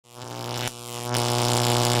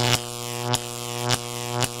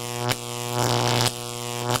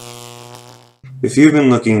If you've been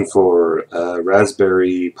looking for a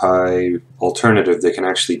Raspberry Pi alternative that can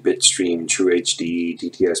actually bitstream True HD,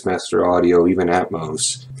 DTS Master Audio, even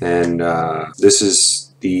Atmos, then this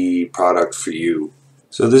is the product for you.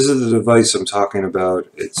 So this is the device I'm talking about.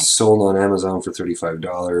 It's sold on Amazon for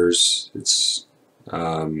 $35. It's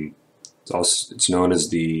known as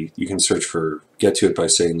the, you can search for, get to it by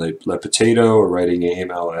saying Le Potato or writing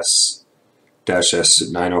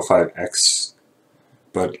AMLS-S905X,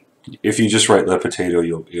 but if you just write Le Potato,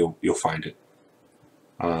 you'll find it.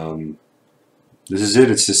 This is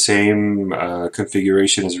it. It's the same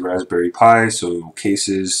configuration as a Raspberry Pi, so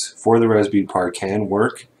cases for the Raspberry Pi can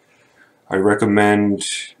work. I recommend,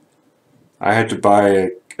 I had to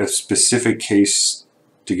buy a specific case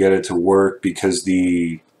to get it to work because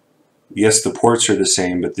yes, the ports are the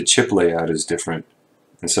same, but the chip layout is different,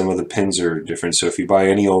 and some of the pins are different. So if you buy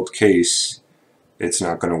any old case, it's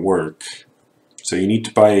not going to work. So you need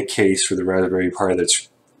to buy a case for the Raspberry Pi that's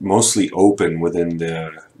mostly open within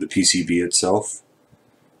the PCB itself.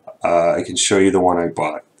 I can show you the one I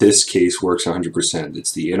bought. This case works 100%.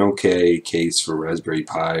 It's the NOK case for Raspberry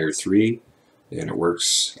Pi 3, and it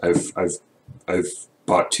works. I've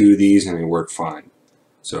bought 2 of these and they work fine.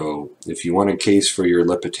 So if you want a case for your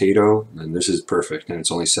Le Potato, then this is perfect, and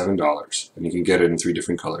it's only $7, and you can get it in 3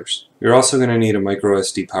 different colors. You're also going to need a micro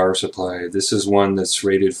SD power supply. This is one that's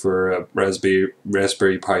rated for a Raspberry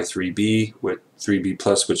Pi 3B with 3B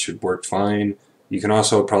Plus, which should work fine. You can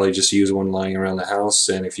also probably just use one lying around the house,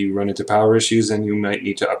 and if you run into power issues, then you might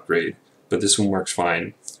need to upgrade, but this one works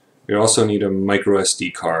fine. You also need a micro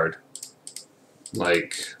SD card,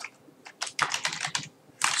 like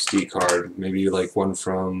card. Maybe you like one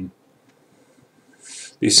from,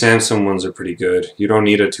 these Samsung ones are pretty good. You don't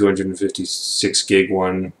need a 256 gig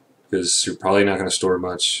one because you're probably not going to store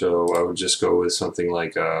much, so I would just go with something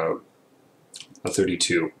like a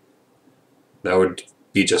 32. That would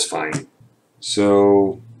be just fine.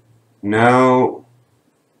 So now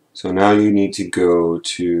you need to go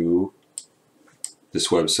to this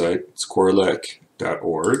website. It's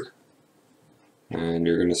CoreELEC.org, and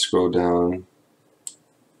you're going to scroll down.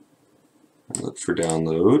 Look for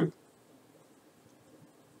download.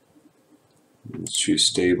 Choose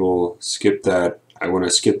stable. Skip that. I want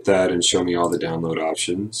to skip that and show me all the download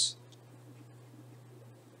options.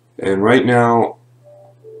 And right now,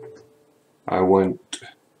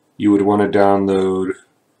 you would want to download.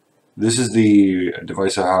 This is the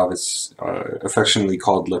device I have. It's affectionately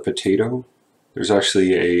called Le Potato. There's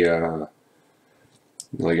actually a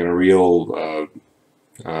like a real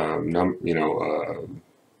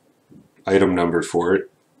item number for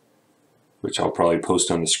it, which I'll probably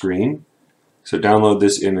post on the screen. So download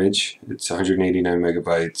this image. It's 189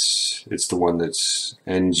 megabytes. It's the one that's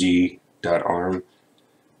ng.arm.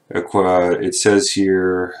 It says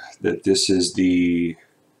here that this is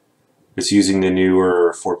it's using the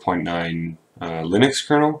newer 4.9 Linux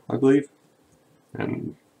kernel, I believe,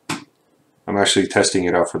 and I'm actually testing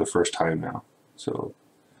it out for the first time now. So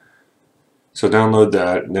download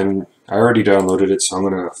that, and then I already downloaded it, so I'm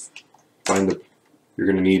gonna you're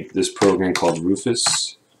going to need this program called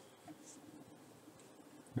Rufus.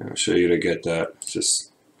 I'll show you to get that.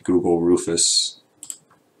 Just Google Rufus.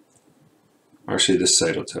 Actually, this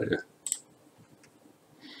site will tell you.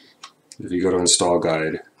 If you go to Install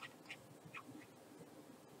Guide,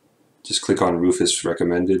 just click on Rufus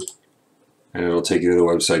Recommended, and it'll take you to the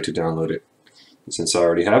website to download it. And since I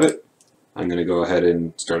already have it, I'm going to go ahead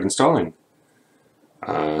and start installing.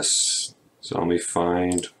 So let me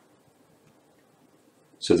find.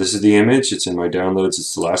 So this is the image. It's in my downloads.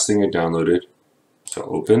 It's the last thing I downloaded. So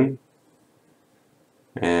open,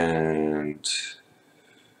 and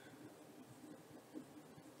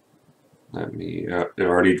it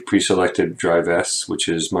already pre-selected drive S, which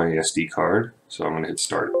is my SD card. So I'm going to hit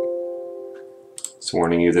start. It's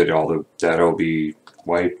warning you that all the data will be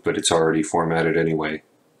wiped, but it's already formatted anyway.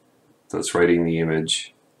 So it's writing the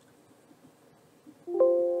image,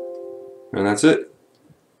 and that's it.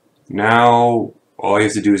 Now all you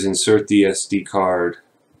have to do is insert the SD card.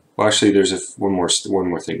 Well, actually, there's one more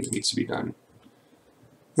thing that needs to be done.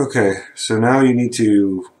 Okay, so now you need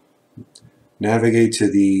to navigate to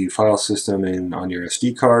the file system on your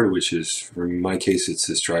SD card, which is, for my case, it's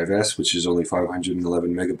this drive S, which is only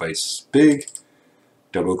 511 megabytes big.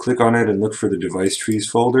 Double click on it and look for the device trees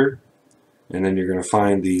folder, and then you're going to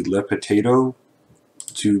find the Le Potato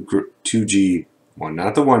 2G one,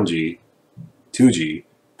 not the 1G, 2G.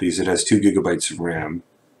 Because it has 2 gigabytes of RAM.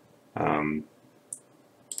 And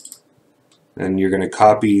you're going to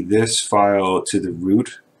copy this file to the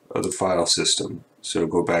root of the file system. So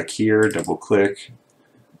go back here, double click,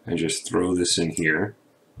 and just throw this in here.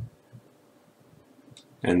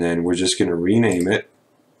 and then we're just going to rename it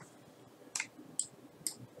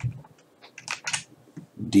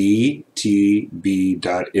dtb.image,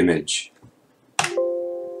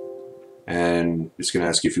 and it's going to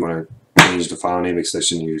ask you if you want to change the file name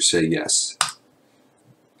extension. You say yes.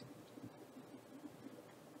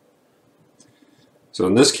 So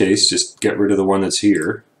in this case, just get rid of the one that's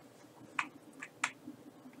here.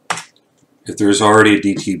 If there's already a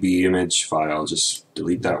DTB image file, just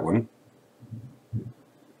delete that one.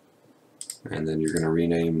 And then you're going to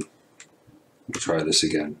rename. We'll try this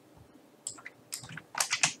again.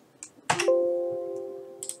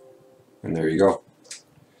 And there you go.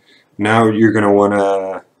 Now you're going to want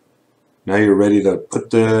to, now you're ready to put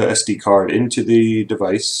the SD card into the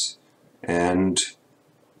device and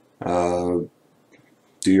do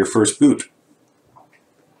your first boot.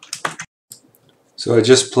 So I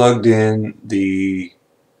just plugged in the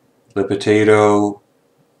Le Potato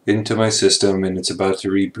into my system, and it's about to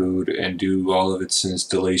reboot and do all of its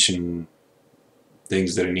installation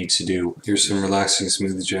things that it needs to do. Here's some relaxing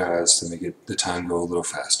smooth jazz to make the time go a little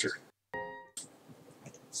faster.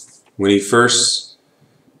 When you first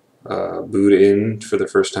boot in for the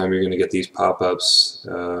first time, you're going to get these pop-ups.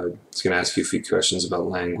 It's going to ask you a few questions about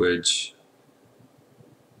language.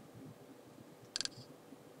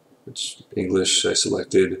 Which English I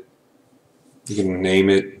selected. You can name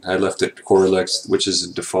it. I left it CoreELEC, which is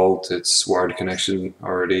a default. It's wired connection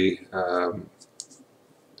already. I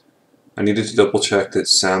needed to double check that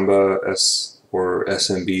Samba or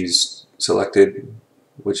SMB is selected,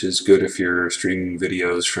 which is good if you're streaming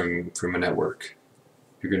videos from a network.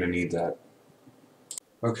 You're going to need that.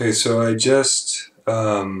 Okay, so I just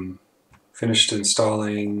finished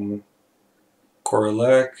installing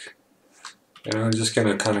CoreELEC. And I'm just going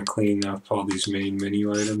to kind of clean up all these main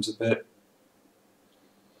menu items a bit.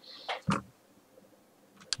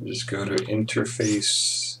 Just go to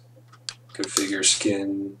Interface, Configure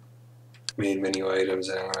Skin, Main Menu Items,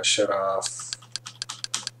 and I'm going to shut off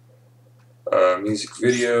music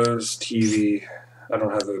videos, TV. I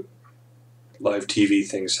don't have a live TV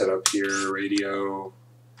thing set up here, radio.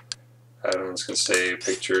 I don't know, it's going to say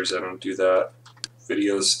pictures, I don't do that.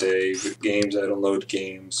 Videos stay. With games, I don't load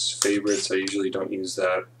games. Favorites, I usually don't use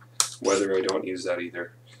that. Weather, I don't use that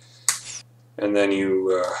either. And then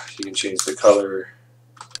you can change the color.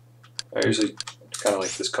 I usually kind of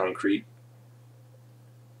like this concrete.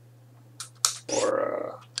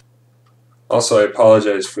 Or also, I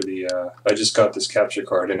apologize for the. I just got this capture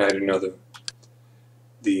card, and I didn't know the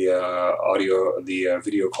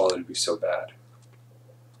video quality would be so bad.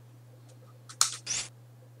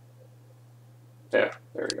 Yeah,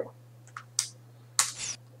 there we go.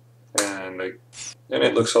 And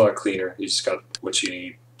it looks a lot cleaner. You just got what you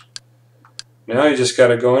need. Now you just got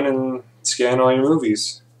to go in and scan all your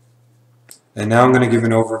movies. And now I'm going to give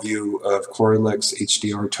an overview of CoreELEC's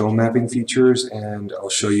HDR tone mapping features, and I'll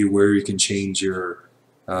show you where you can change your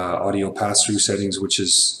audio pass-through settings, which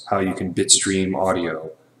is how you can bitstream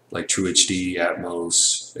audio, like True HD,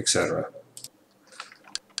 Atmos, etc.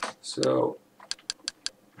 So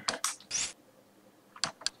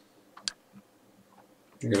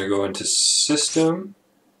you're going to go into System,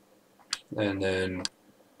 and then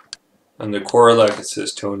under CoreELEC it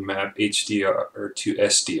says Tone Map HDR or to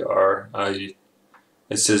SDR.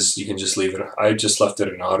 It says you can just leave it. I just left it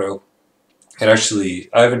in auto. It actually,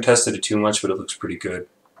 I haven't tested it too much, but it looks pretty good.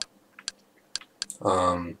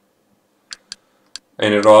 And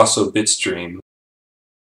it also bitstream.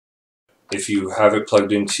 If you have it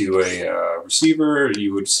plugged into a receiver,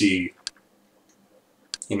 you would see,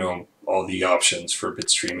 you know, all the options for bit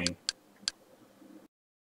streaming.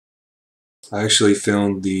 I actually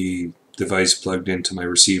filmed the device plugged into my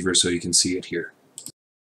receiver so you can see it here.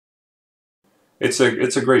 It's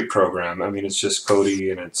a great program. I mean, it's just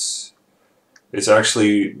Kodi, and it's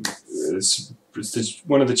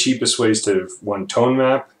one of the cheapest ways to tone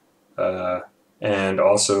map, and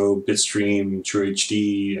also bitstream, True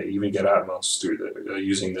HD, even get Atmos through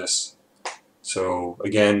using this. So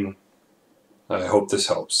again, I hope this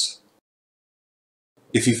helps.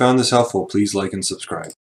 If you found this helpful, please like and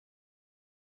subscribe.